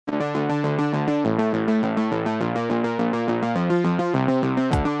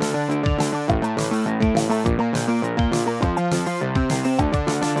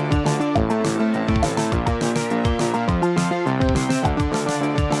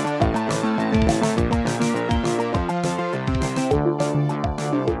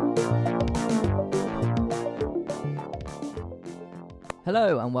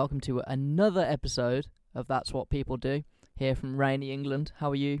Hello and welcome to another episode of That's What People Do, here from rainy England.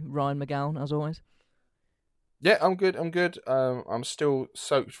 How are you, Ryan McGowan, as always? Yeah, I'm good. I'm still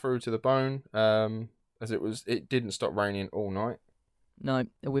soaked through to the bone. As it didn't stop raining all night. No,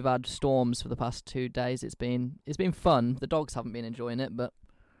 we've had storms for the past 2 days. It's been fun. The dogs haven't been enjoying it, but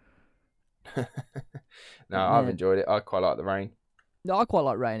No, I've enjoyed it. I quite like the rain. No, I quite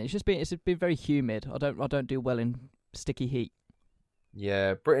like rain. It's been very humid. I don't do well in sticky heat.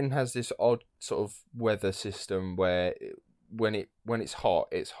 Yeah, Britain has this odd sort of weather system where when it's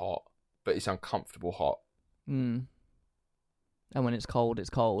hot, but it's uncomfortable hot. And when it's cold, it's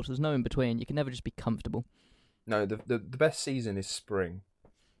cold. There's no in between. You can never just be comfortable. No, the best season is spring.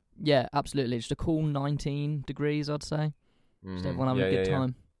 Yeah, absolutely. Just a cool 19 degrees, I'd say. Just everyone having a good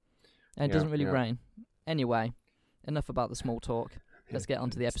time. And it doesn't really rain. Anyway, enough about the small talk. Let's get on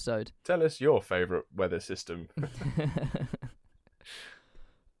to the episode. Tell us your favourite weather system.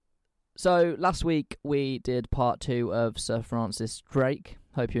 So, last week we did part 2 of Sir Francis Drake.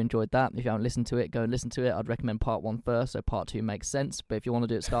 Hope you enjoyed that. If you haven't listened to it, go and listen to it. I'd recommend part 1 first, so part 2 makes sense. But if you want to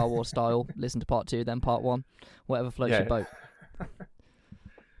do it Star Wars style, listen to part 2, then part 1. Whatever floats your boat.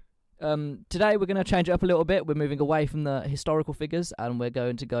 Today we're going to change it up a little bit. We're moving away from the historical figures and we're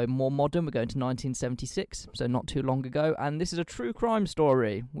going to go more modern. We're going to 1976, so not too long ago. And this is a true crime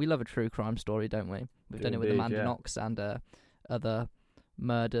story. We love a true crime story, don't we? We've done it with the Mandanox and other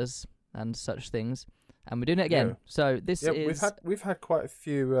murders and such things. And we're doing it again. Yeah. So this is... We've had quite a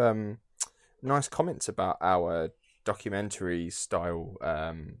few nice comments about our documentary style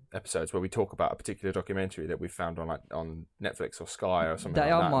episodes where we talk about a particular documentary that we found on Netflix or Sky or something.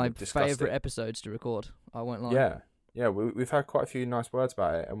 They like are that. my favourite episodes to record. I won't lie. Yeah. We've had quite a few nice words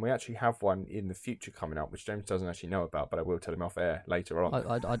about it, and we actually have one in the future coming up, which James doesn't actually know about, but I will tell him off air later on.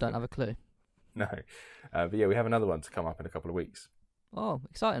 I don't have a clue. No, but yeah, we have another one to come up in a couple of weeks. Oh,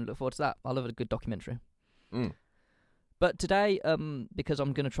 exciting! Look forward to that. I love a good documentary. But today, because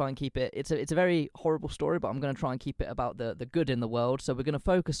I'm going to try and keep it, it's a very horrible story, but I'm going to try and keep it about the good in the world. So we're going to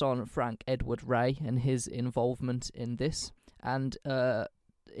focus on Frank Edward Ray and his involvement in this, and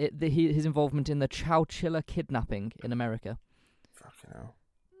his involvement in the Chowchilla kidnapping in America. Fucking hell.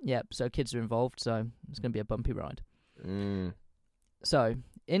 Yep, so kids are involved, so it's going to be a bumpy ride. So,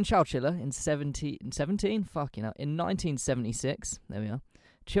 in Chowchilla, in 1976, there we are,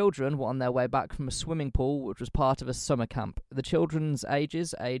 children were on their way back from a swimming pool which was part of a summer camp. The children's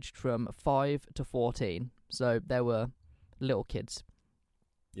ages aged from 5 to 14, so they were little kids.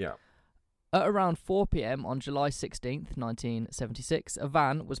 Yeah. At around 4 p.m. on July 16th, 1976, a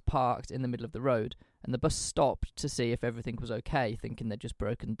van was parked in the middle of the road, and the bus stopped to see if everything was okay, thinking they'd just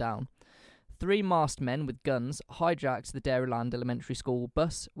broken down. 3 masked men with guns hijacked the Dairyland Elementary School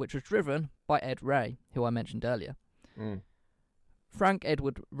bus, which was driven by Ed Ray, who I mentioned earlier. Frank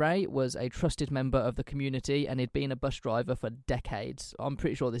Edward Ray was a trusted member of the community, and he'd been a bus driver for decades. I'm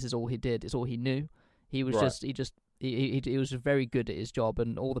pretty sure this is all he did. It's all he knew. He was he was very good at his job,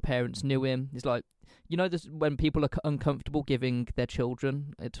 and all the parents knew him. He's like, you know, this when people are uncomfortable giving their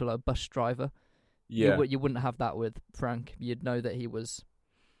children to a bus driver. Yeah, you wouldn't have that with Frank. You'd know that he was.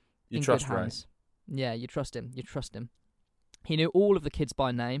 You in trust good hands. Ray. Yeah, you trust him. He knew all of the kids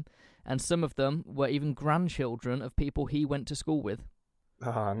by name, and some of them were even grandchildren of people he went to school with.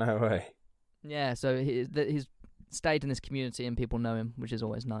 Oh, no way. Yeah, so he's stayed in this community and people know him, which is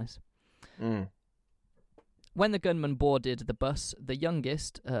always nice. When the gunman boarded the bus, the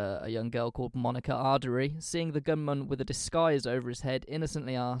youngest, a young girl called Monica Ardery, seeing the gunman with a disguise over his head,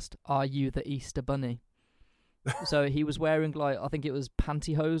 innocently asked, "Are you the Easter Bunny?" So he was wearing, like, I think it was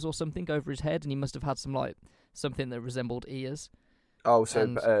pantyhose or something over his head, and he must have had something that resembled ears. Oh,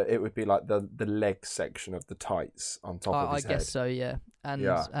 so it would be like the leg section of the tights on top of his head. I guess so, yeah.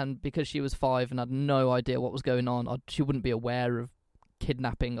 And because she was 5 and had no idea what was going on, she wouldn't be aware of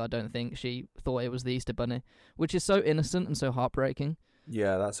kidnapping, I don't think. She thought it was the Easter Bunny, which is so innocent and so heartbreaking.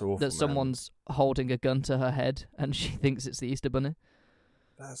 Yeah, that's awful, that someone's holding a gun to her head and she thinks it's the Easter Bunny.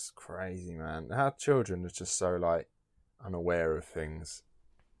 That's crazy, man. How children are just so, like, unaware of things.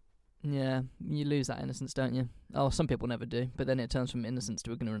 Yeah, you lose that innocence, don't you? Oh, some people never do, but then it turns from innocence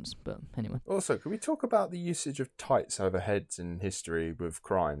to ignorance. But anyway. Also, can we talk about the usage of tights over heads in history with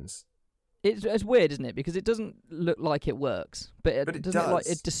crimes? It's weird, isn't it? Because it doesn't look like it works, but it does.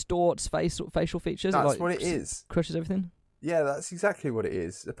 It distorts facial features. That's it, what it is. Crushes everything. Yeah, that's exactly what it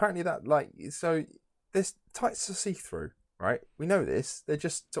is. Apparently, this tights are see-through, right? We know this. They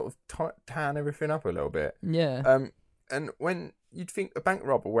just sort of tan everything up a little bit. Yeah. And when you'd think a bank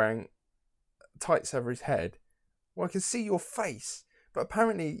robber wearing tights over his head, well, I can see your face. But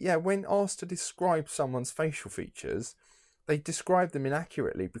apparently, yeah, when asked to describe someone's facial features, they describe them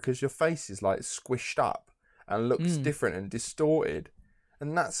inaccurately because your face is like squished up and looks different and distorted,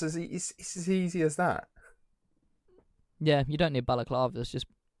 and that's it's as easy as that. Yeah, you don't need balaclavas. Just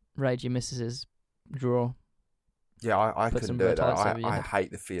raid your missus's drawer. Yeah, I couldn't do it. I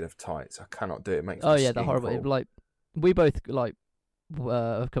hate the feel of tights. I cannot do it. It makes me they're horrible. cold. Like, we both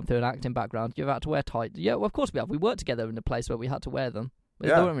have come through an acting background. You've had to wear tights. Yeah, well, of course we have. We worked together in a place where we had to wear them. They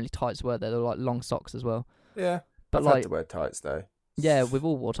weren't really tights, were they? They were like long socks as well. Yeah, but I've had to wear tights though. Yeah, we've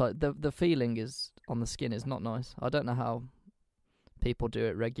all wore tights. The feeling is on the skin is not nice. I don't know how people do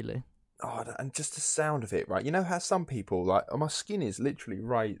it regularly. Oh, and just the sound of it, right? You know how some people, like, my skin is literally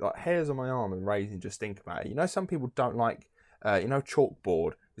raised, like hairs on my arm and raising, just think about it. You know, some people don't like,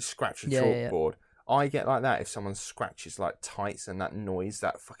 chalkboard, you scratch a chalkboard. Yeah. I get like that if someone scratches, like, tights and that noise,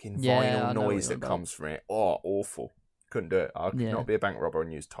 that fucking vinyl noise that comes from it. Oh, awful. Couldn't do it. I could not be a bank robber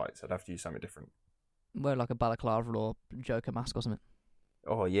and use tights. I'd have to use something different. Wear like a balaclava or Joker mask or something.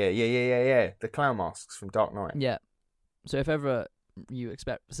 Oh, yeah. The clown masks from Dark Knight. Yeah. So if ever you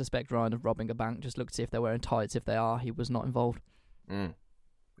suspect Ryan of robbing a bank, just look to see if they're wearing tights. If they are, he was not involved. It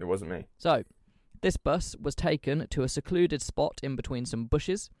wasn't me. So, this bus was taken to a secluded spot in between some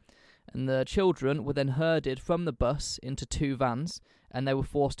bushes, and the children were then herded from the bus into 2 vans, and they were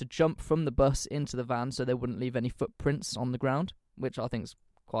forced to jump from the bus into the van so they wouldn't leave any footprints on the ground, which I think is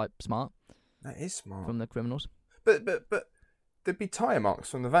quite smart. That is smart. From the criminals. But there'd be tyre marks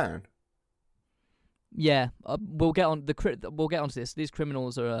from the van. Yeah, we'll get on we'll get onto this. These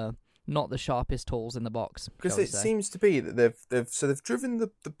criminals are not the sharpest tools in the box. Because it seems to be that they've driven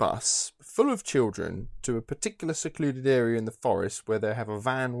the bus full of children to a particular secluded area in the forest where they have a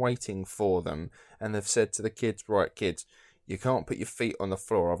van waiting for them, and they've said to the kids, right, kids, you can't put your feet on the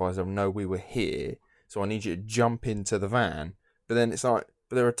floor, otherwise they'll know we were here. So I need you to jump into the van. But then it's like,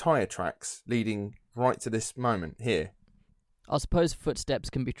 but there are tyre tracks leading right to this moment here. I suppose footsteps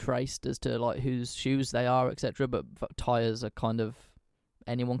can be traced as to like whose shoes they are, etc. But tyres are kind of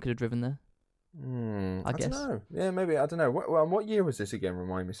anyone could have driven there. I guess. Don't know. Yeah, maybe. I don't know. What year was this again?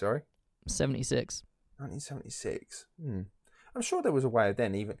 Remind me. Sorry. 76. 1976. I'm sure there was a way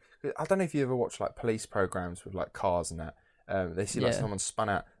then. Even I don't know if you ever watch like police programs with like cars and that. They see like someone spun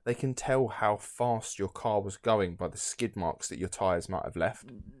out. They can tell how fast your car was going by the skid marks that your tyres might have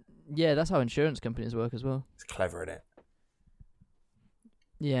left. Yeah, that's how insurance companies work as well. It's clever, isn't it?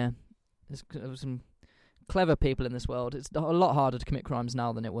 Yeah, there's some clever people in this world. It's a lot harder to commit crimes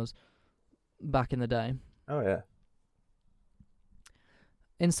now than it was back in the day. Oh, yeah.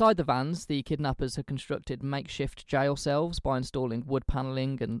 Inside the vans, the kidnappers had constructed makeshift jail cells by installing wood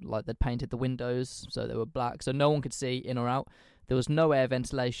panelling and they'd painted the windows so they were black, so no one could see in or out. There was no air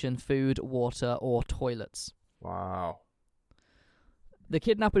ventilation, food, water, or toilets. Wow. The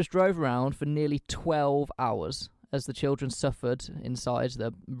kidnappers drove around for nearly 12 hours as the children suffered inside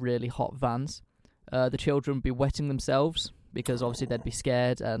the really hot vans. The children would be wetting themselves because obviously they'd be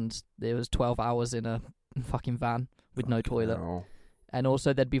scared, and there was 12 hours in a fucking van with no toilet. No. And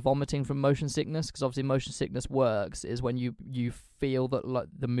also they'd be vomiting from motion sickness, because obviously motion sickness works is when you feel that like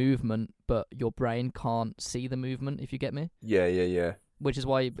the movement, but your brain can't see the movement, if you get me. Yeah. Which is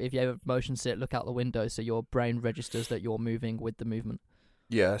why if you have motion sick, look out the window so your brain registers that you're moving with the movement.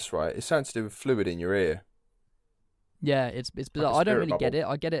 Yeah, that's right. It's something to do with fluid in your ear. Yeah, it's bizarre. I don't really get it.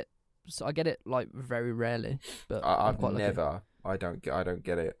 I get it like very rarely, but I've never. I don't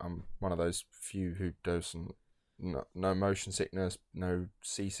get it. I'm one of those few who doesn't. No motion sickness, no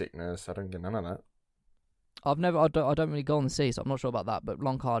seasickness. I don't get none of that. I don't really go on the sea, so I'm not sure about that. But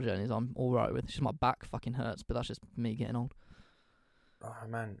long car journeys, I'm all right with. It's just my back fucking hurts, but that's just me getting old. Oh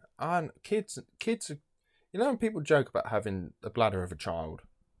man, and kids. You know when people joke about having the bladder of a child.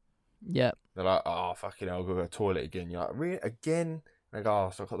 Yeah. They're like, oh, fucking hell, I'll go to the toilet again. You're like, really? Again? And they go,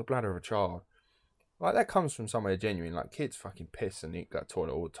 oh, so I've got the bladder of a child. Like, that comes from somewhere genuine. Like, kids fucking piss and go to the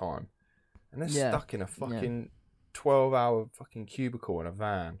toilet all the time. And they're stuck in a fucking 12-hour fucking cubicle in a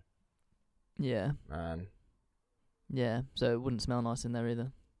van. Yeah. Man. Yeah, so it wouldn't smell nice in there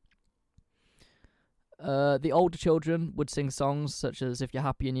either. The older children would sing songs such as "If You're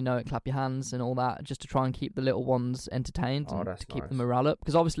Happy and You Know It, Clap Your Hands" and all that, just to try and keep the little ones entertained and to keep the morale up.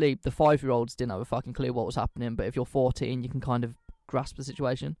 Because obviously the 5-year-olds didn't have a fucking clue what was happening, but if you're 14, you can kind of grasp the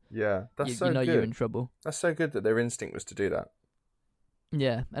situation. Yeah, that's so good. You know you're in trouble. That's so good that their instinct was to do that.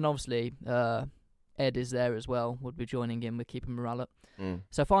 Yeah, and obviously Ed is there as well, would be joining in with keeping morale up.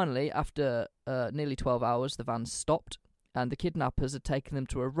 So finally, after nearly 12 hours, the van stopped, and the kidnappers had taken them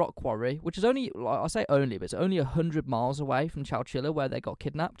to a rock quarry, which is only, I say only, but it's only 100 miles away from Chowchilla where they got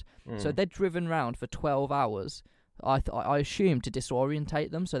kidnapped. So they'd driven round for 12 hours, I assumed, to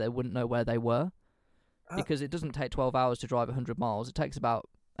disorientate them so they wouldn't know where they were. because it doesn't take 12 hours to drive 100 miles. It takes about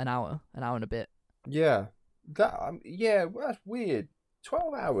an hour and a bit. Yeah, well, that's weird.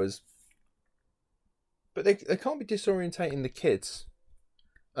 12 hours, but they can't be disorientating the kids,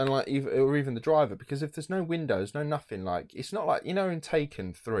 and like even the driver, because if there's no windows, no nothing, like it's not like, in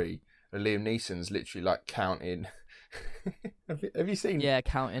Taken 3, Liam Neeson's literally like counting. have you seen? Yeah,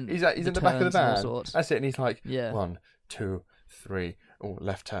 counting. He's in the back of the van. That's it, and he's like, yeah, 1, 2, 3, oh,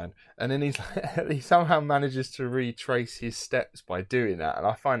 left turn, and then he's like, he somehow manages to retrace his steps by doing that, and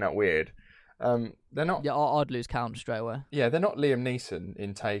I find that weird. They're not. Yeah, I'd lose count straight away. Yeah, they're not Liam Neeson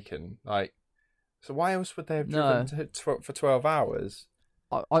in Taken. Like, so why else would they have driven for 12 hours?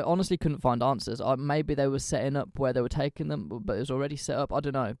 I honestly couldn't find answers. Maybe they were setting up where they were taking them, but it was already set up. I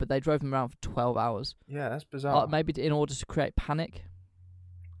don't know. But they drove them around for 12 hours. Yeah, that's bizarre. Maybe in order to create panic.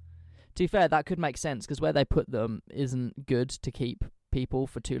 To be fair, that could make sense, because where they put them isn't good to keep people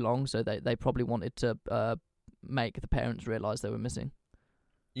for too long, so they probably wanted to make the parents realise they were missing.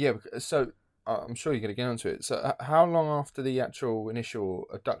 Yeah, so I'm sure you're going to get onto it. So how long after the actual initial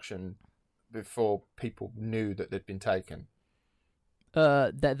abduction before people knew that they'd been taken?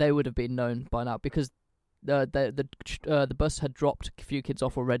 That they would have been known by now, because the bus had dropped a few kids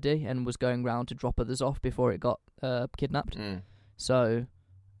off already and was going round to drop others off before it got kidnapped. So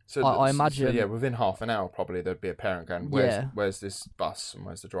I imagine... So within half an hour probably there'd be a parent going, where's this bus and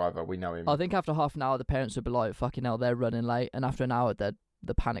where's the driver? We know him. I think after half an hour the parents would be like, fucking hell, they're running late, and after an hour the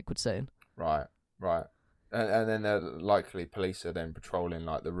panic would set in. Right. And then likely police are then patrolling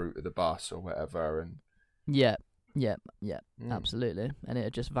like the route of the bus or whatever, and... Yeah, absolutely. And it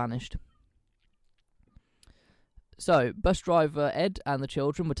had just vanished. So, bus driver Ed and the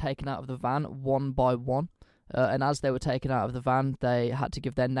children were taken out of the van one by one. And as they were taken out of the van, they had to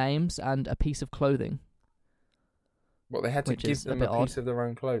give their names and a piece of clothing. What, they had to give them a piece of their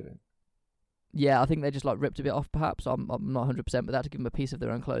own clothing? Yeah, I think they just like ripped a bit off, perhaps. I'm not 100%, but they had to give them a piece of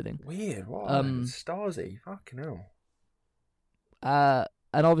their own clothing. Weird. What? Stasi. Fucking hell.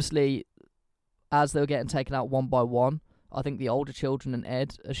 And obviously, as they were getting taken out one by one, I think the older children and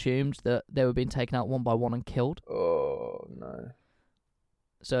Ed assumed that they were being taken out one by one and killed. Oh, no.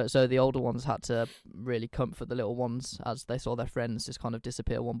 So the older ones had to really comfort the little ones as they saw their friends just kind of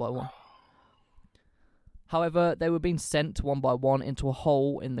disappear one by one. However, they were being sent one by one into a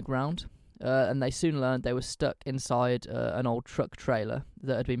hole in the ground, and they soon learned they were stuck inside an old truck trailer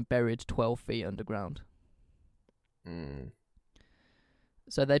that had been buried 12 feet underground.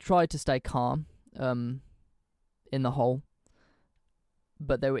 So they tried to stay calm in the hole,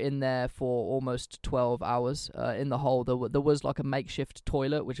 but they were in there for almost 12 hours. In the hole, there was like a makeshift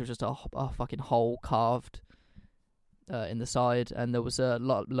toilet, which was just a fucking hole carved in the side, and there was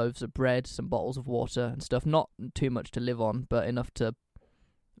loaves of bread, some bottles of water and stuff. Not too much to live on, but enough to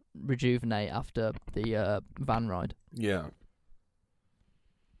rejuvenate after the van ride. Yeah.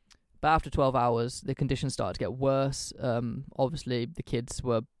 But after 12 hours, the conditions started to get worse. Obviously, the kids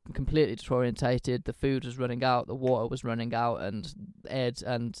were completely disorientated. The food was running out. The water was running out. And Ed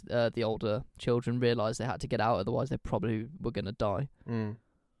and the older children realised they had to get out, otherwise they probably were going to die.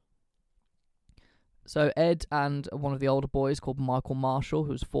 So Ed and one of the older boys called Michael Marshall,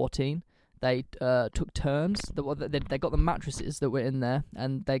 who was 14, they took turns. They got the mattresses that were in there,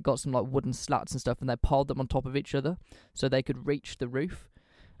 and they got some like wooden slats and stuff, and they piled them on top of each other so they could reach the roof.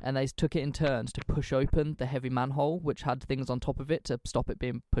 And they took it in turns to push open the heavy manhole, which had things on top of it to stop it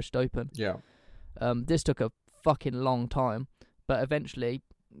being pushed open. Yeah. This took a fucking long time, but eventually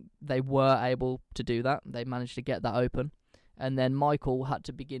they were able to do that. They managed to get that open. And then Michael had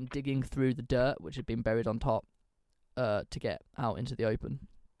to begin digging through the dirt, which had been buried on top, to get out into the open.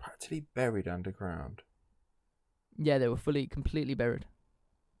 Practically buried underground. Yeah, they were completely buried.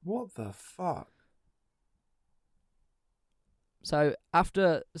 What the fuck? So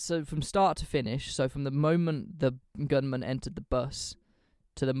from start to finish, so from the moment the gunman entered the bus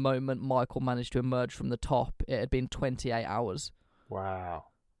to the moment Michael managed to emerge from the top, it had been 28 hours. Wow.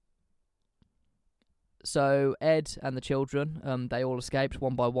 So Ed and the children, they all escaped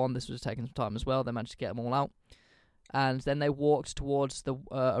one by one. This was taking some time as well. They managed to get them all out. And then they walked towards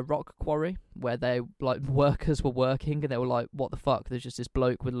a rock quarry where workers were working, and they were like, what the fuck? There's just this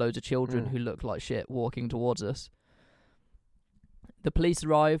bloke with loads of children who looked like shit walking towards us. The police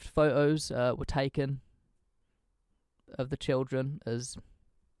arrived. Photos were taken of the children as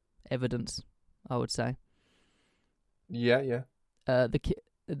evidence, I would say. Yeah.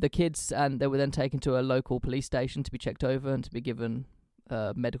 The kids, and they were then taken to a local police station to be checked over and to be given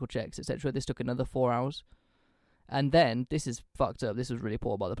medical checks, etc. This took another 4 hours. And then, this is fucked up, this was really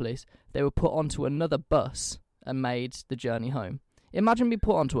poor by the police, they were put onto another bus and made the journey home. Imagine being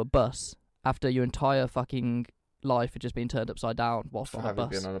put onto a bus after your entire fucking life had just been turned upside down whilst For on a having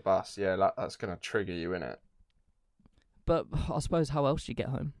bus. been on a bus, yeah, that's going to trigger you, innit? But I suppose how else do you get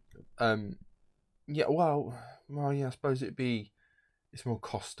home? Yeah, yeah, I suppose it's more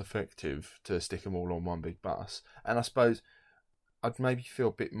cost effective to stick them all on one big bus, and I suppose I'd maybe feel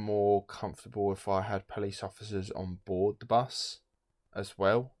a bit more comfortable if I had police officers on board the bus as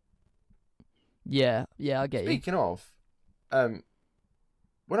well. Yeah, I get you. Speaking of,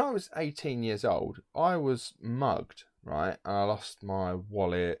 when I was 18 years old, I was mugged, right? And I lost my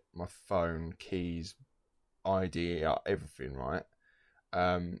wallet, my phone, keys, ID, everything, right?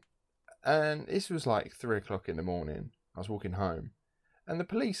 And this was like 3 o'clock in the morning. I was walking home, and the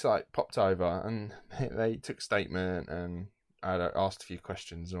police like popped over and they took a statement, and I asked a few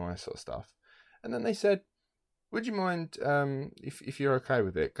questions and all that sort of stuff. And then they said, "Would you mind, if you're okay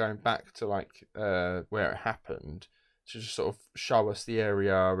with it, going back to like where it happened, to just sort of show us the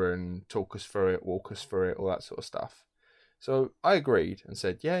area and talk us through it, walk us through it, all that sort of stuff?" So I agreed and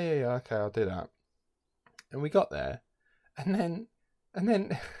said, yeah, okay, I'll do that. And we got there, and then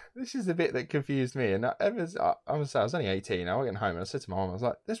this is the bit that confused me. And I was only 18. I went home and I said to my mum, I was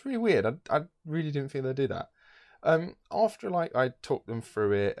like, "That's really weird. I really didn't think they'd do that." After like I talked them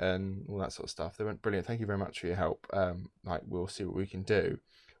through it and all that sort of stuff, they went, "Brilliant, thank you very much for your help. Like we'll see what we can do.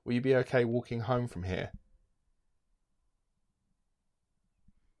 Will you be okay walking home from here?"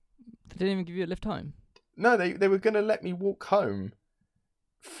 They didn't even give you a lift home? No, they were going to let me walk home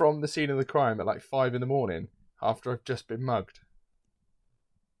from the scene of the crime at like 5 a.m. after I've just been mugged.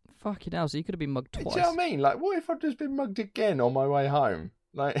 Fucking hell, so you could have been mugged twice. Do you know what I mean? Like, what if I've just been mugged again on my way home?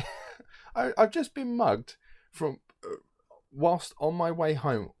 Like, I've just been mugged from whilst on my way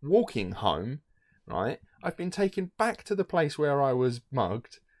home, walking home, right? I've been taken back to the place where I was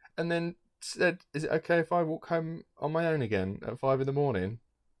mugged, and then said, "Is it okay if I walk home on my own again at 5 a.m?"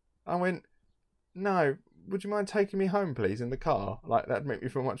 I went, "No, would you mind taking me home, please, in the car? Like, that'd make me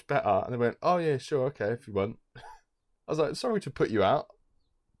feel much better." And they went, "Oh, yeah, sure, okay, if you want." I was like, "Sorry to put you out."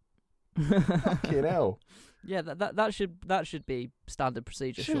 Fucking hell. Yeah, that should be standard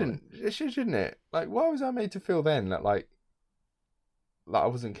procedure. Shouldn't it? Like, why was I made to feel then that like I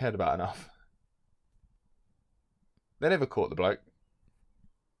wasn't cared about enough? They never caught the bloke.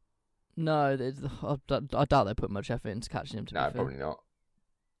 No, I doubt they put much effort into catching him. No, probably not.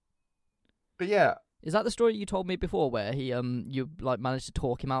 But yeah, is that the story you told me before, where he you like managed to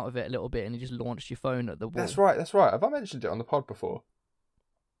talk him out of it a little bit, and he just launched your phone at the wall? That's right. Have I mentioned it on the pod before?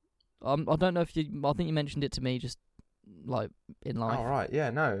 I don't know if you. I think you mentioned it to me just like in life. Oh right, yeah,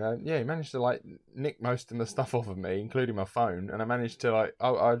 no, yeah. He managed to like nick most of the stuff off of me, including my phone, and I managed to like.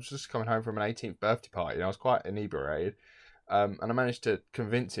 I was just coming home from an 18th birthday party, and I was quite inebriated, and I managed to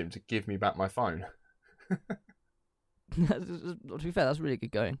convince him to give me back my phone. To be fair, that's really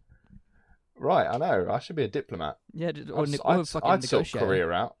good going. Right, I know. I should be a diplomat. Yeah, I'd sort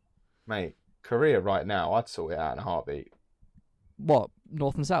career out, mate. Career right now, I'd sort it out in a heartbeat. What,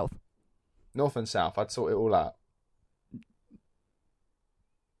 north and south? North and south, I'd sort it all out.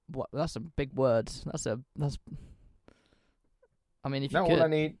 What? That's some big words. That's. I mean, if you no,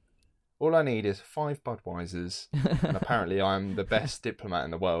 could... all I need is 5 Budweisers, and apparently I'm the best diplomat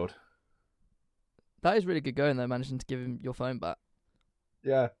in the world. That is really good going though, managing to give him your phone back.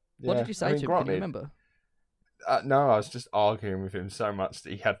 Yeah. What did you say to him? Can you remember? No, I was just arguing with him so much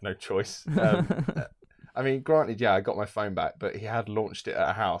that he had no choice. I mean, granted, yeah, I got my phone back, but he had launched it at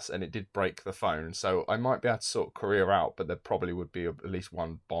a house and it did break the phone. So I might be able to sort career out, but there probably would be at least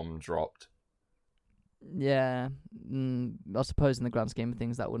one bomb dropped. Yeah, I suppose in the grand scheme of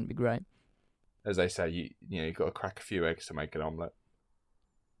things, that wouldn't be great. As they say, you've got to crack a few eggs to make an omelette.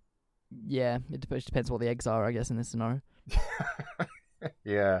 Yeah, it depends what the eggs are, I guess, in this scenario.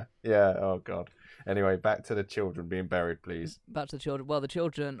 Yeah. Oh, God. Anyway, back to the children being buried, please. Back to the children. Well, the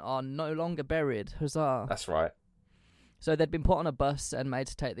children are no longer buried. Huzzah. That's right. So they'd been put on a bus and made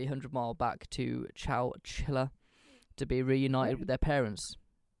to take the 100-mile back to Chowchilla to be reunited with their parents.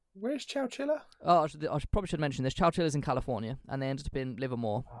 Where's Chowchilla? Oh, I probably should mention this. Chowchilla's in California, and they ended up in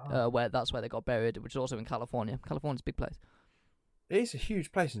Livermore, that's where they got buried, which is also in California. California's a big place. It is a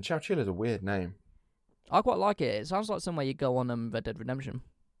huge place, and Chowchilla's a weird name. I quite like it. It sounds like somewhere you go on Red Dead Redemption.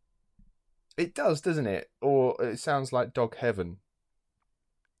 It does, doesn't it? Or it sounds like dog heaven.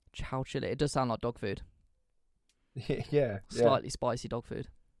 Chowchilla. It does sound like dog food. Yeah. Slightly spicy dog food.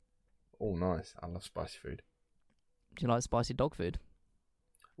 Oh, nice. I love spicy food. Do you like spicy dog food?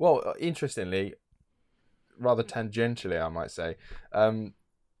 Well, interestingly, rather tangentially, I might say,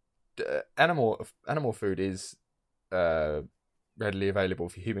 animal food is readily available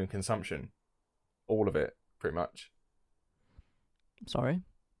for human consumption. All of it, pretty much. Sorry?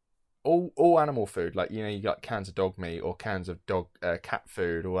 all animal food, like you got cans of dog meat or cans of cat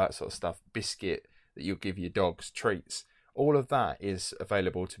food, all that sort of stuff, biscuit that you'll give your dogs, treats. All of that is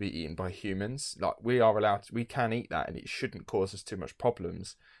available to be eaten by humans. Like we can eat that, and it shouldn't cause us too much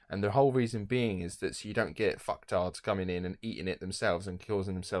problems. And the whole reason being is that so you don't get fucktards coming in and eating it themselves and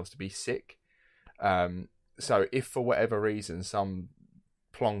causing themselves to be sick. So if for whatever reason some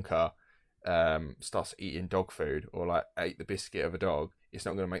plonker starts eating dog food or like ate the biscuit of a dog, it's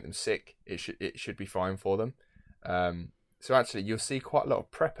not going to make them sick. It should be fine for them. So actually, you'll see quite a lot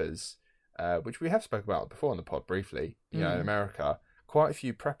of preppers, which we have spoken about before on the pod briefly. In America, quite a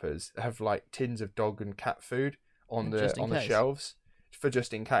few preppers have like tins of dog and cat food on the shelves for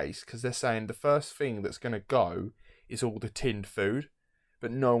just in case, because they're saying the first thing that's going to go is all the tinned food,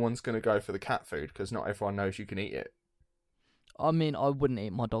 but no one's going to go for the cat food because not everyone knows you can eat it. I mean, I wouldn't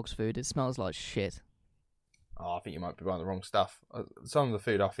eat my dog's food. It smells like shit. Oh, I think you might be buying the wrong stuff. Some of the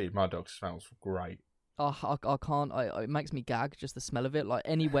food I feed my dog smells great. I can't. It makes me gag just the smell of it. Like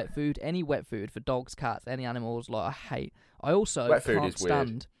any wet food for dogs, cats, any animals. Like I hate. I also can't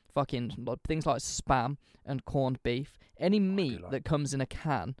stand fucking things like Spam and corned beef. Any meat that comes in a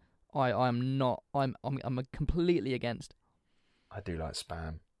can, I'm completely against. I do like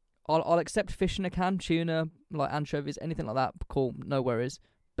Spam. I'll accept fish in a can, tuna, like anchovies, anything like that. Cool, no worries.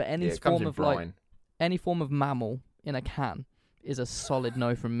 But any form of brine. Any form of mammal in a can is a solid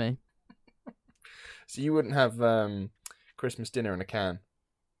no from me. So you wouldn't have Christmas dinner in a can?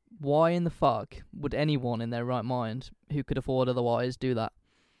 Why in the fuck would anyone in their right mind who could afford otherwise do that?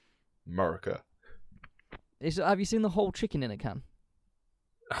 America. Have you seen the whole chicken in a can?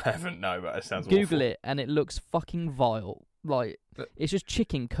 I haven't, no, but it sounds Google awful. it, and it looks fucking vile. Like, it's just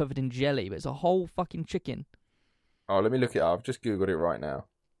chicken covered in jelly, but it's a whole fucking chicken. Oh, let me look it up. I've just Googled it right now.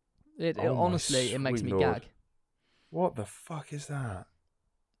 Honestly, it makes me gag. What the fuck is that?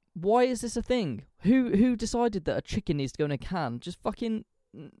 Why is this a thing? Who decided that a chicken needs to go in a can? Just fucking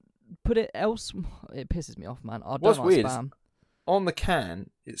put it else. It pisses me off, man. I don't like weird Spam. On the can,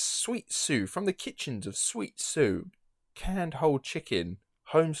 it's Sweet Sue, from the kitchens of Sweet Sue. Canned whole chicken,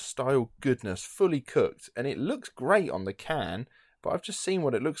 home-style goodness, fully cooked. And it looks great on the can, but I've just seen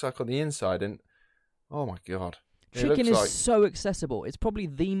what it looks like on the inside, and oh my god. Chicken is so accessible. It's probably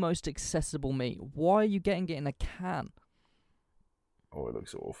the most accessible meat. Why are you getting it in a can? Oh, it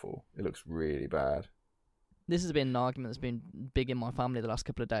looks awful. It looks really bad. This has been an argument that's been big in my family the last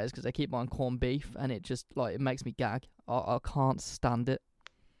couple of days because they keep buying corned beef, and it just it makes me gag. I can't stand it.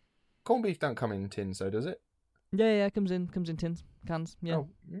 Corned beef don't come in tins, though, does it? Yeah, it comes in tins, cans. Yeah.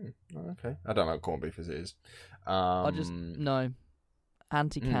 Oh, okay. I don't know what corned beef as it is. No,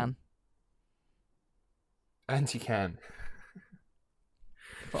 anti-can. Anti-can.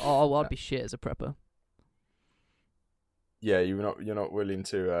 But I'd be shit as a prepper. Yeah, you're not willing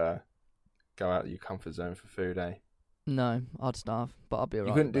to go out of your comfort zone for food, eh? No, I'd starve, but I'd be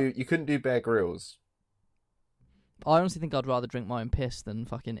alright. You couldn't do Bear Grylls. I honestly think I'd rather drink my own piss than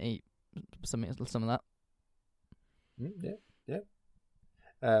fucking eat some of that. Yeah.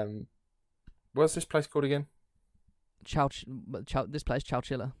 What's this place called again? This place,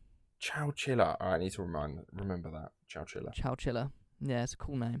 Chowchilla. Chowchilla. I need to remember that. Chowchilla. Chowchilla. Yeah, it's a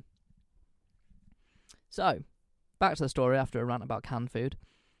cool name. So, back to the story after a rant about canned food.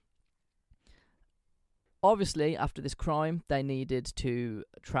 Obviously, after this crime, they needed to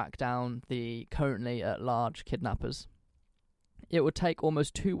track down the currently at large kidnappers. It would take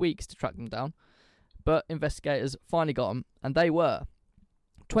almost 2 weeks to track them down, but investigators finally got them, and they were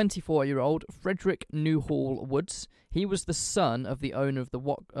 24-year-old Frederick Newhall Woods. He was the son of the owner of the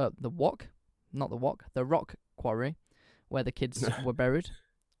Rock Quarry, where the kids were buried.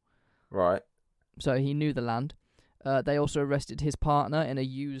 Right. So he knew the land. They also arrested his partner in a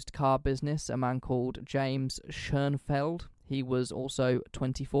used car business, a man called James Schoenfeld. He was also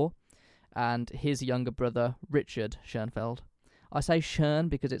 24. And his younger brother, Richard Schoenfeld. I say Schön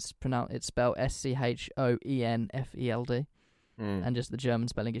because it's spelled Schoenfeld. And just the German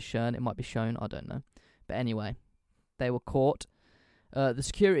spelling is Schön. It might be Schoen, I don't know. But anyway, they were caught. The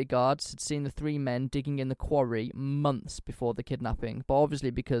security guards had seen the three men digging in the quarry months before the kidnapping. But obviously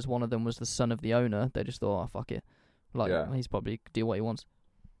because one of them was the son of the owner, they just thought, oh, fuck it. He's probably do what he wants.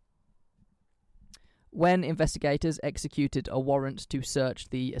 When investigators executed a warrant to search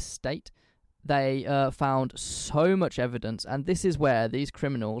the estate, they found so much evidence, and this is where these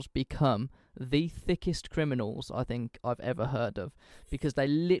criminals become the thickest criminals I think I've ever heard of, because they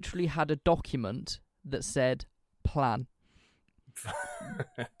literally had a document that said plan.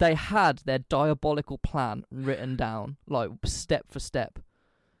 They had their diabolical plan written down, like step for step.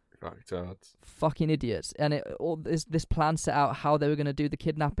 Fucktards. Fucking idiots. And all this plan set out how they were going to do the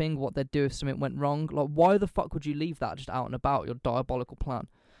kidnapping, what they'd do if something went wrong. Like, why the fuck would you leave that just out and about, your diabolical plan?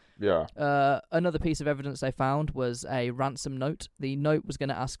 Yeah. Another piece of evidence they found was a ransom note. The note was going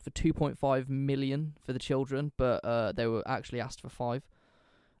to ask for 2.5 million for the children, but they were actually asked for 5.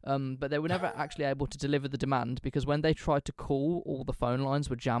 But they were never actually able to deliver the demand because when they tried to call, all the phone lines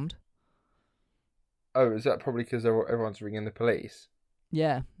were jammed. Oh, is that probably because everyone's ringing the police?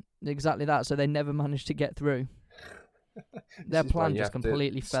 Yeah, exactly that. So they never managed to get through. Their plan just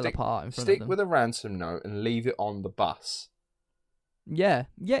completely fell apart in front of them. Stick with a ransom note and leave it on the bus. Yeah,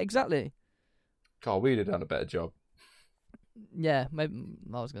 exactly. God, we'd have done a better job. Yeah, maybe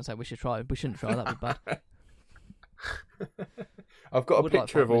I was going to say we should try. We shouldn't try. That'd be bad. I've got a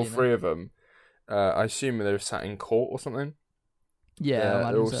picture of all 3 of them. I assume they're sat in court or something.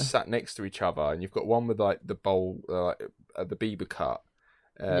 Yeah, they're all sat next to each other, and you've got one with like the bowl, the Bieber cut.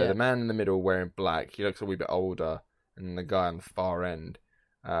 The man in the middle wearing black. He looks a wee bit older, and the guy on the far end.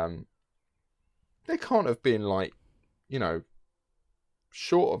 They can't have been like,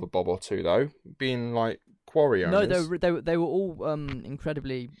 short of a bob or two though, being like quarry owners. No, they were all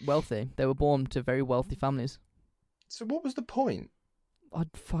incredibly wealthy. They were born to very wealthy families. So what was the point?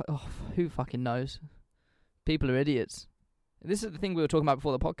 Who fucking knows? People are idiots. This is the thing we were talking about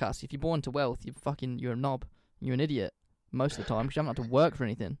before the podcast. If you're born to wealth, you're a knob. You're an idiot most of the time because you haven't had to work for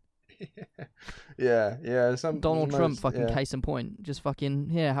anything. Yeah. Donald Trump, case in point. Just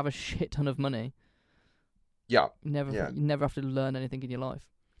have a shit ton of money. Yeah. You never have to learn anything in your life.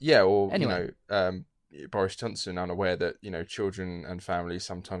 Yeah, or anyway. Boris Johnson unaware that children and families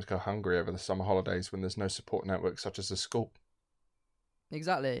sometimes go hungry over the summer holidays when there's no support network such as a school.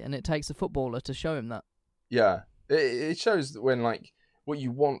 Exactly, and it takes a footballer to show him that. Yeah. It shows that when what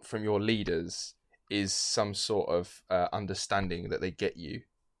you want from your leaders is some sort of understanding that they get you.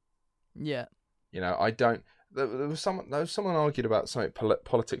 Yeah. I don't. There was someone argued about something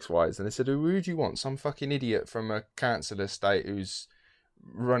politics wise, and they said, "Who do you want? Some fucking idiot from a council estate who's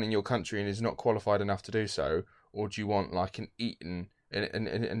running your country and is not qualified enough to do so, or do you want like an Eton,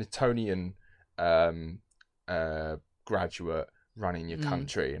 an Etonian graduate running your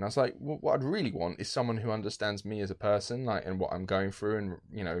country?" And I was like, what I'd really want is someone who understands me as a person, and what I'm going through,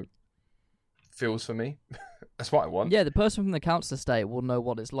 and feels for me. That's what I want. Yeah, the person from the council estate will know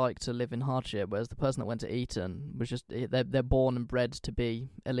what it's like to live in hardship, whereas the person that went to Eton was just they're born and bred to be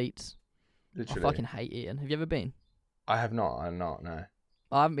elites. Literally. I fucking hate Eton. Have you ever been? I have not. I'm not. No.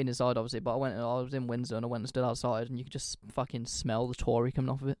 I haven't been inside, obviously, but I was in Windsor and I went and stood outside, and you could just fucking smell the Tory coming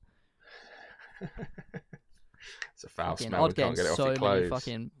off of it. It's a foul smell. You can't get it off your clothes.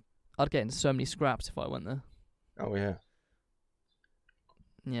 I'd get into so many scraps if I went there. Oh yeah.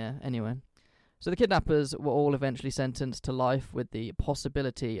 Yeah. Anyway, so the kidnappers were all eventually sentenced to life with the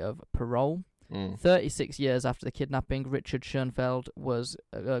possibility of parole. 36 years after the kidnapping, Richard Schoenfeld was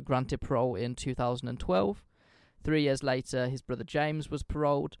granted parole in 2012. 3 years later, his brother James was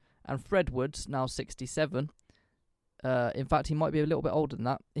paroled, and Fred Woods, now 67. In fact, he might be a little bit older than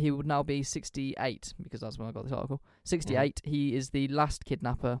that. He would now be 68, because that's when I got this article. 68, He is the last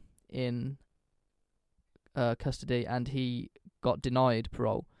kidnapper in custody, and he got denied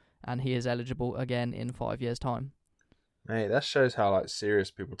parole, and he is eligible again in 5 years' time. Mate, that shows how serious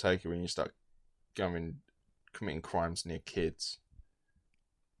people take it when you start committing crimes near kids.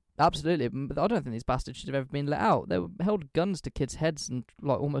 Absolutely, but I don't think these bastards should have ever been let out. They held guns to kids' heads and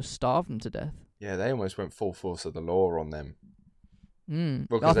almost starved them to death. Yeah, they almost went full force of the law on them.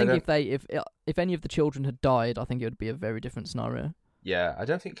 Well, I think if any of the children had died, I think it would be a very different scenario. Yeah, I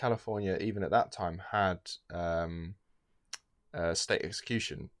don't think California, even at that time, had state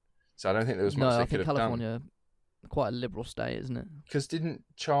execution. So I don't think there was much they could have done. No, I think California, quite a liberal state, isn't it? Because didn't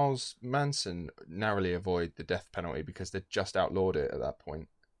Charles Manson narrowly avoid the death penalty because they'd just outlawed it at that point?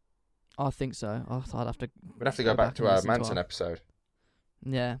 I think so. I'd have to. We'd have to go back to our Manson episode.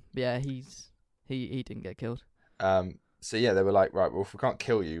 Yeah, he didn't get killed. So yeah, they were like, right, well, if we can't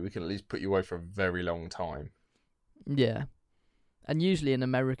kill you, we can at least put you away for a very long time. Yeah, and usually in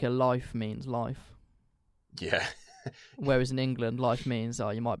America, life means life. Yeah. Whereas in England, life means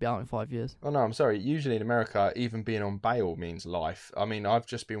you might be out in 5 years. Oh no, I'm sorry. Usually in America, even being on bail means life. I mean, I've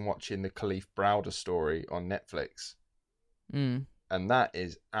just been watching the Khalif Browder story on Netflix. And that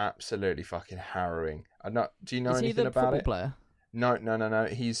is absolutely fucking harrowing. Do you know anything about it? Is he the football player? No.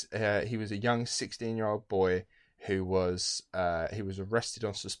 He was a young 16-year-old boy who was arrested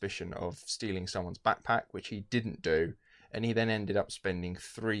on suspicion of stealing someone's backpack, which he didn't do, and he then ended up spending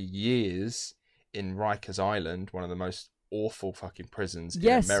 3 years in Rikers Island, one of the most awful fucking prisons in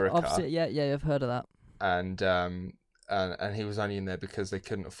America. Yes, I've heard of that. And and he was only in there because they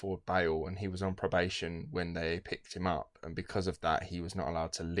couldn't afford bail, and he was on probation when they picked him up, and because of that, he was not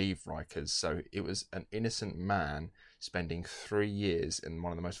allowed to leave Rikers. So it was an innocent man spending 3 years in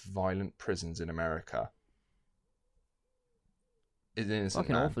one of the most violent prisons in America. Is an innocent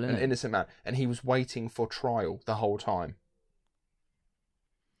Fucking man, awful, an innit? innocent man, and he was waiting for trial the whole time.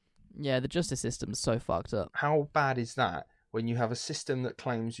 Yeah, the justice system's so fucked up. How bad is that? When you have a system that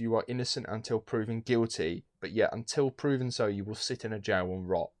claims you are innocent until proven guilty, but yet until proven so, you will sit in a jail and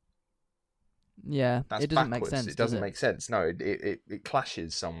rot. Yeah, That's it doesn't backwards. make sense. It doesn't does make sense. No, it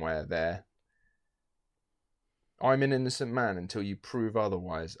clashes somewhere there. I'm an innocent man until you prove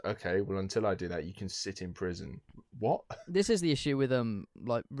otherwise. Okay, well, until I do that, you can sit in prison. What? This is the issue with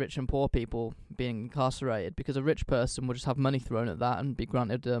like rich and poor people being incarcerated, because a rich person will just have money thrown at that and be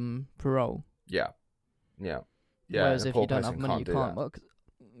granted parole. Yeah. Yeah. Whereas a if poor you don't have person money, you do can't. that. Well,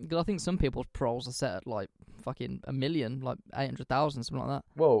 because I think some people's paroles are set at like fucking $1 million, like 800,000, something like that.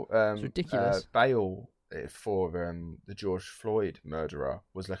 Well, It's ridiculous. bail for the George Floyd murderer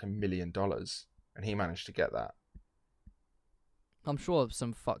was like $1 million, and he managed to get that. I'm sure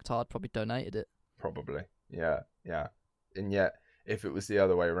some fucktard probably donated it. Probably, yeah. And yet, if it was the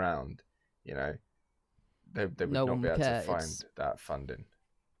other way around, you know, they would No not one be would able care. to find that funding.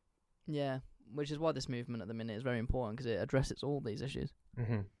 Yeah, which is why this movement at the minute is very important, because it addresses all these issues.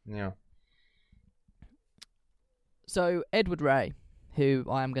 Yeah. So Edward Ray, who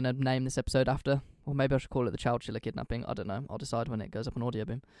I am going to name this episode after, or maybe I should call it the Child Chiller Kidnapping. I don't know. I'll decide when it goes up on Audio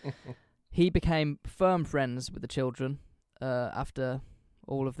Boom. He became firm friends with the children after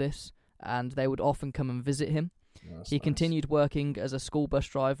all of this, and they would often come and visit him. He continued working as a school bus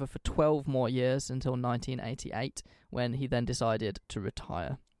driver for 12 more years until 1988, when he then decided to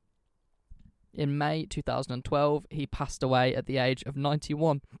retire. In May 2012, he passed away at the age of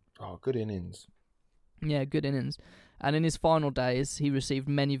 91. Oh, good innings. Yeah, good innings. And in his final days, he received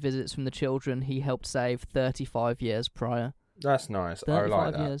many visits from the children he helped save 35 years prior. That's nice. I 35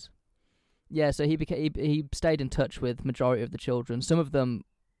 like that. years. Yeah, so he stayed in touch with majority of the children. Some of them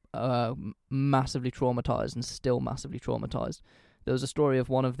massively traumatized and still massively traumatized. There was a story of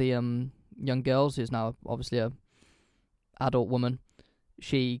one of the young girls, who's now obviously a adult woman.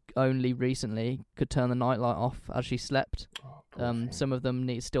 She only recently could turn the nightlight off as she slept. Oh, some of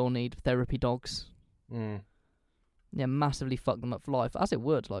them still need therapy dogs. Yeah, massively fucked them up for life, as it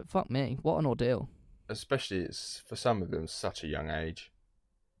would. Like, fuck me, what an ordeal. Especially, it's for some of them such a young age.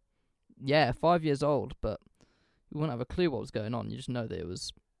 Yeah, 5 years old, but you wouldn't have a clue what was going on. You just know that it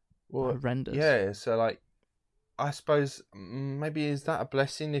was horrendous. Yeah, so like, I suppose maybe is that a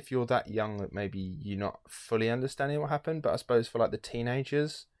blessing if you're that young that maybe you're not fully understanding what happened, but I suppose for like the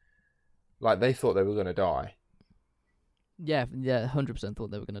teenagers, like they thought they were going to die. Yeah, 100%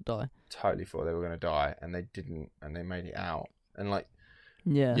 thought they were going to die. Totally thought they were going to die, and they didn't, and they made it out. And like,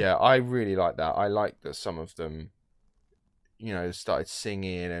 yeah, I really like that. I like that some of them, you know, started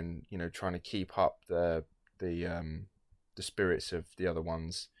singing and, you know, trying to keep up the spirits of the other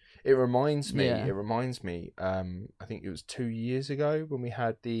ones. It reminds me, I think it was 2 years ago when we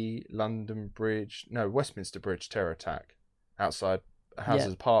had the Westminster Bridge terror attack outside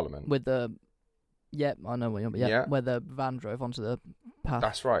Houses of Parliament. With the, I know what you're talking about. Where the van drove onto the path.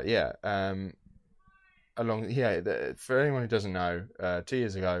 That's right, yeah. For anyone who doesn't know, 2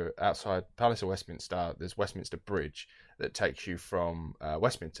 years ago, outside Palace of Westminster, there's Westminster Bridge that takes you from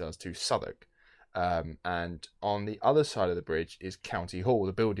Westminster to Southwark. And on the other side of the bridge is County Hall,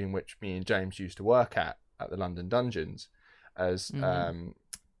 the building which me and James used to work at the London Dungeons, as a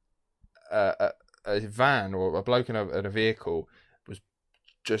van or a bloke in a vehicle was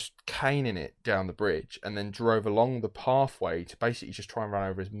just caning it down the bridge and then drove along the pathway to basically just try and run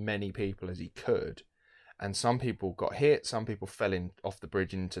over as many people as he could. And some people got hit, some people fell off the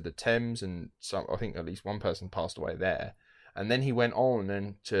bridge into the Thames, and I think at least one person passed away there. And then he went on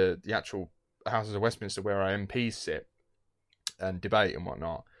and to the actual Houses of Westminster where our MPs sit and debate and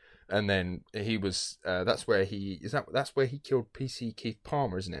whatnot, and then he was that's where he killed PC Keith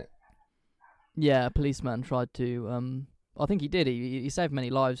Palmer, isn't it? Yeah, a policeman tried to I think he did. He saved many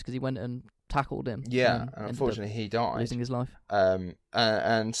lives because he went and tackled him. Yeah, and unfortunately he died, losing his life. And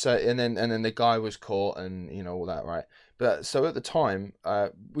then the guy was caught, and you know all that, right? But so at the time,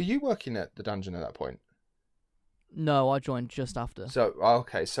 were you working at the dungeon at that point? No, I joined just after. So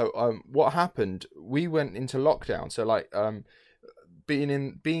okay, so what happened? We went into lockdown. So like being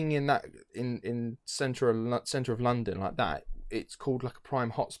in that in center of London like that, it's called like a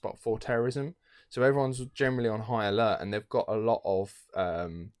prime hotspot for terrorism. So everyone's generally on high alert, and they've got a lot of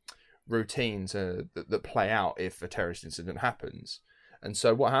routines that play out if a terrorist incident happens. And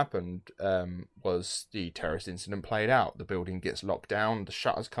so what happened was the terrorist incident played out. The building gets locked down, the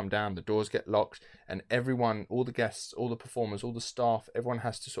shutters come down, the doors get locked, and everyone, all the guests, all the performers, all the staff, everyone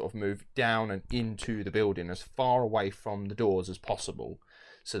has to sort of move down and into the building as far away from the doors as possible,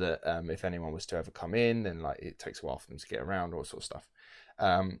 so that if anyone was to ever come in, then like it takes a while for them to get around, all sort of stuff.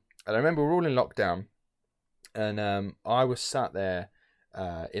 And I remember we're all in lockdown, and I was sat there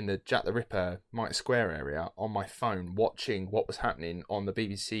in the Jack the Ripper Mitre Square area on my phone watching what was happening on the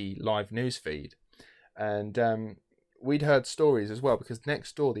BBC live news feed. And we'd heard stories as well, because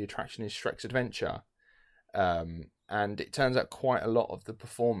next door the attraction is Shrek's Adventure. And it turns out quite a lot of the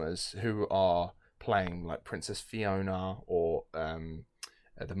performers who are playing like Princess Fiona or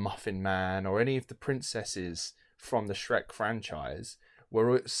the Muffin Man or any of the princesses from the Shrek franchise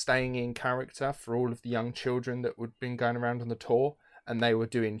were staying in character for all of the young children that would been going around on the tour. And they were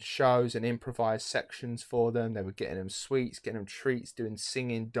doing shows and improvised sections for them. They were getting them sweets, getting them treats, doing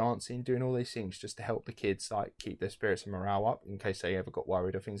singing, dancing, doing all these things just to help the kids like keep their spirits and morale up in case they ever got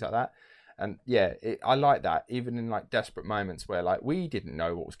worried or things like that. And yeah, I like that, even in like desperate moments where like we didn't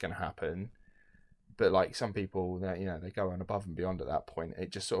know what was going to happen, but like some people, they go on above and beyond at that point.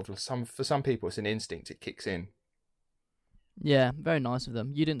 It just sort of for some people it's an instinct. It kicks in. Yeah, very nice of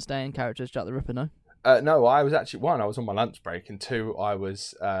them. You didn't stay in character as Jack the Ripper, no? No, I was actually, one, I was on my lunch break, and two, I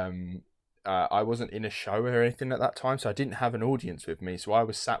wasn't in a show or anything at that time, so I didn't have an audience with me, so I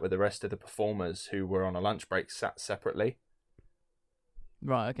was sat with the rest of the performers who were on a lunch break, sat separately.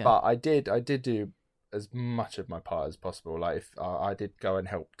 Right, okay. But I did do as much of my part as possible. Like, if I did go and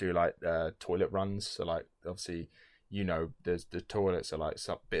help do like toilet runs, so like obviously, there's the toilets are like it's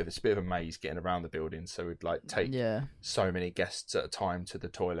a bit of a maze getting around the building, so we'd like take so many guests at a time to the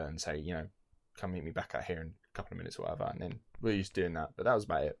toilet and say, come meet me back out here in a couple of minutes or whatever, and then we're used to doing that, but that was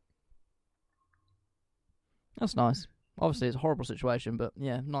about it. That's nice. Obviously it's a horrible situation, but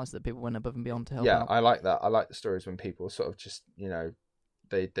yeah, nice that people went above and beyond to help out. I like that. I like the stories when people sort of just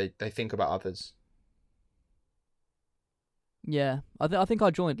they think about others. Yeah, I think I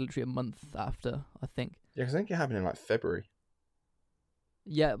joined literally a month after, I think. Yeah, because I think it happened in like February.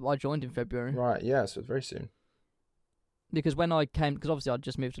 Yeah, I joined in February. Right, yeah, so it's very soon. Because when I came, because obviously I'd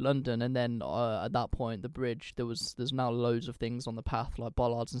just moved to London, and then at that point, the bridge, there's now loads of things on the path, like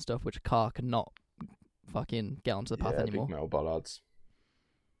bollards and stuff, which a car cannot fucking get onto the path anymore. Big metal bollards.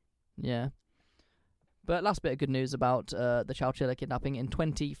 Yeah. But last bit of good news about the Chowchilla kidnapping. In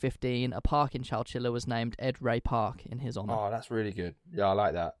 2015, a park in Chowchilla was named Ed Ray Park in his honour. Oh, that's really good. Yeah, I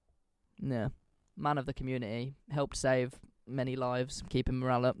like that. Yeah. Man of the community, helped save many lives, keeping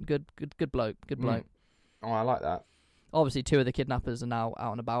morale up. Good bloke. Good bloke. Oh, I like that. Obviously, 2 of the kidnappers are now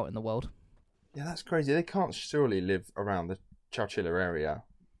out and about in the world. Yeah, that's crazy. They can't surely live around the Chowchilla area.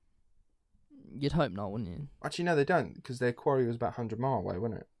 You'd hope not, wouldn't you? Actually, no, they don't, because their quarry was about 100 miles away,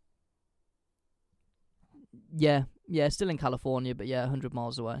 wasn't it? Yeah, still in California, but yeah, 100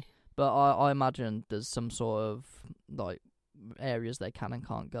 miles away. But I imagine there's some sort of, like, areas they can and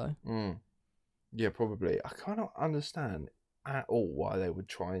can't go. Yeah, probably. I cannot understand at all why they would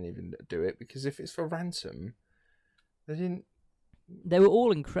try and even do it, because if it's for ransom... They were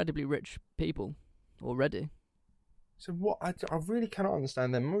all incredibly rich people already. So what? I really cannot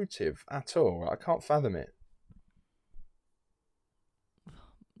understand their motive at all. I can't fathom it.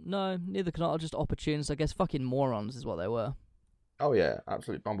 No, neither can I. Just opportunists. I guess fucking morons is what they were. Oh yeah,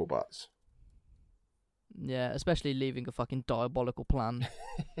 absolute bumblebutts. Yeah, especially leaving a fucking diabolical plan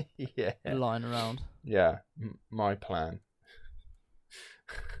lying around. Yeah, my plan.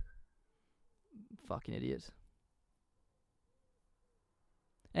 Fucking idiots.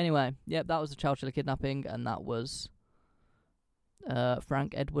 Anyway, that was the Chowchilla kidnapping, and that was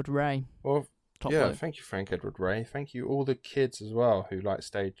Frank Edward Ray. Well, Top bloke. Thank you, Frank Edward Ray. Thank you all the kids as well who like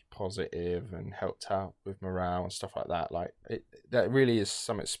stayed positive and helped out with morale and stuff like that. Like that really is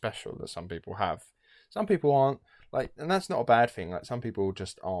something special that some people have. Some people aren't, like, and that's not a bad thing. Like some people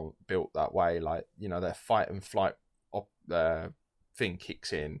just aren't built that way. Like, their fight and flight thing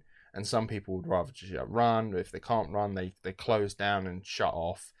kicks in. And some people would rather just run. If they can't run, they close down and shut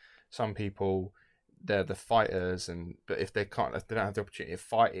off. Some people, they're the fighters, but if they don't have the opportunity to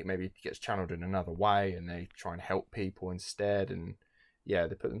fight, it maybe gets channeled in another way, and they try and help people instead. And yeah,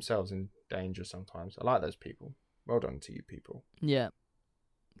 they put themselves in danger sometimes. I like those people. Well done to you people. Yeah,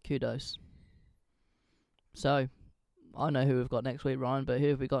 kudos. So, I know who we've got next week, Ryan, but who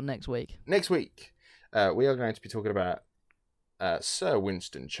have we got next week? Next week, we are going to be talking about Sir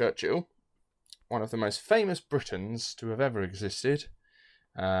Winston Churchill, one of the most famous Britons to have ever existed,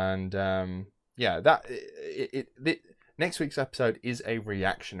 and now Next week's episode is a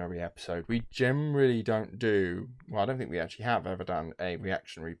reactionary episode. We generally don't do... Well, I don't think we actually have ever done a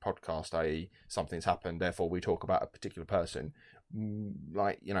reactionary podcast, i.e. something's happened, therefore we talk about a particular person.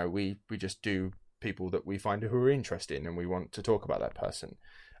 Like, you know, we just do people that we find who are interesting and we want to talk about that person.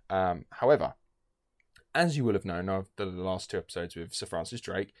 However, as you will have known, I've done the last 2 episodes with Sir Francis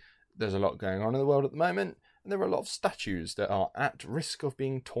Drake. There's a lot going on in the world at the moment, and there are a lot of statues that are at risk of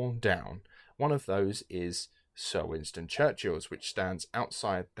being torn down. One of those is Sir Winston Churchill's, which stands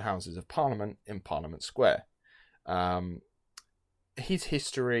outside the Houses of Parliament in Parliament Square. His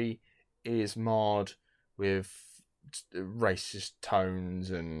history is marred with racist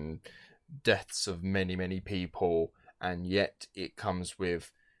tones and deaths of many, many people, and yet it comes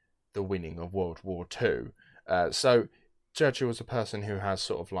with the winning of World War II. So Churchill was a person who has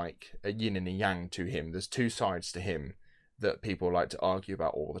sort of like a yin and a yang to him. There's 2 sides to him that people like to argue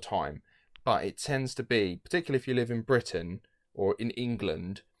about all the time. But it tends to be, particularly if you live in Britain or in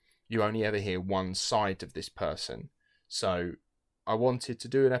England, you only ever hear one side of this person. So I wanted to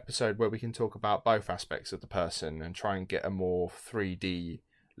do an episode where we can talk about both aspects of the person and try and get a more 3D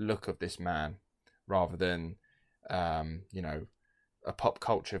look of this man, rather than, you know, a pop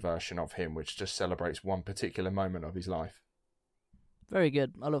culture version of him which just celebrates one particular moment of his life. Very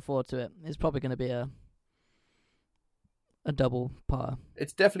good. I look forward to it. It's probably going to be a double part.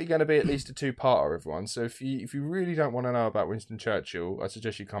 It's definitely going to be at least a 2-parter, everyone. So if you really don't want to know about Winston Churchill, I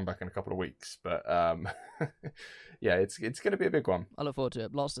suggest you come back in a couple of weeks. But yeah, it's going to be a big one. I look forward to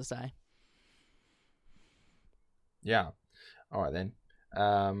it. Lots to say. Yeah. All right then.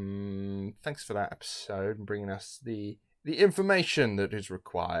 Thanks for that episode and bringing us the information that is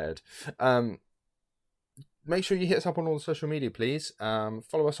required. Make sure you hit us up on all the social media, please.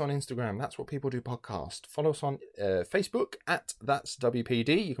 Follow us on Instagram, That's What People Do Podcast. Follow us on Facebook at That's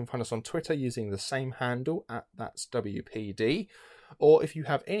WPD. You can find us on Twitter using the same handle at That's WPD. Or if you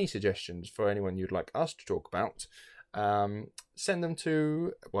have any suggestions for anyone you'd like us to talk about, send them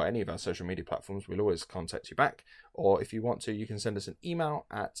to any of our social media platforms. We'll always contact you back. Or if you want to, you can send us an email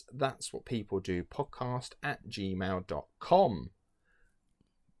at thatswhatpeopledopodcast@gmail.com.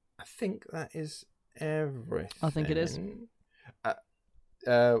 I think that is everything. I think it is.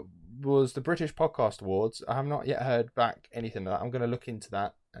 Was the British Podcast Awards. I have not yet heard back anything of that. I'm going to look into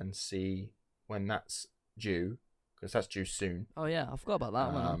that and see when that's due, because that's due soon. Oh yeah, I forgot about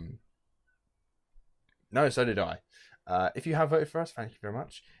that one. No, so did I. If you have voted for us, thank you very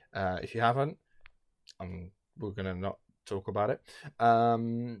much. If you haven't, we're going to not talk about it.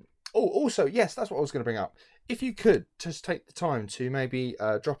 Also, yes, that's what I was going to bring up. If you could just take the time to maybe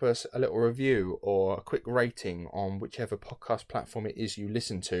drop us a little review or a quick rating on whichever podcast platform it is you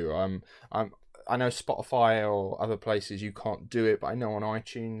listen to. I know Spotify or other places you can't do it, but I know on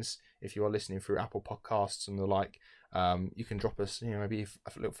iTunes, if you are listening through Apple Podcasts and the like, you can drop us, maybe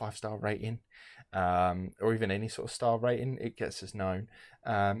a little 5-star rating, or even any sort of star rating. It gets us known.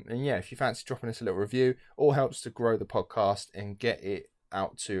 And yeah, if you fancy dropping us a little review, all helps to grow the podcast and get it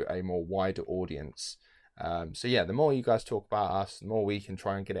out to a more wider audience. So yeah, the more you guys talk about us, the more we can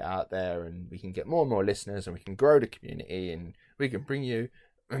try and get it out there, and we can get more and more listeners, and we can grow the community, and we can bring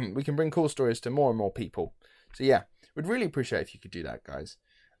cool stories to more and more people. So yeah, we'd really appreciate if you could do that, guys.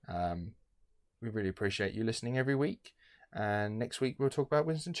 We really appreciate you listening every week. And next week we'll talk about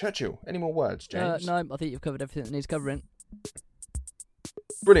Winston Churchill. Any more words, James? No, I think you've covered everything that needs covering.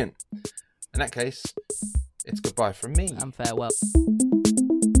 Brilliant. In that case, it's goodbye from me. And farewell.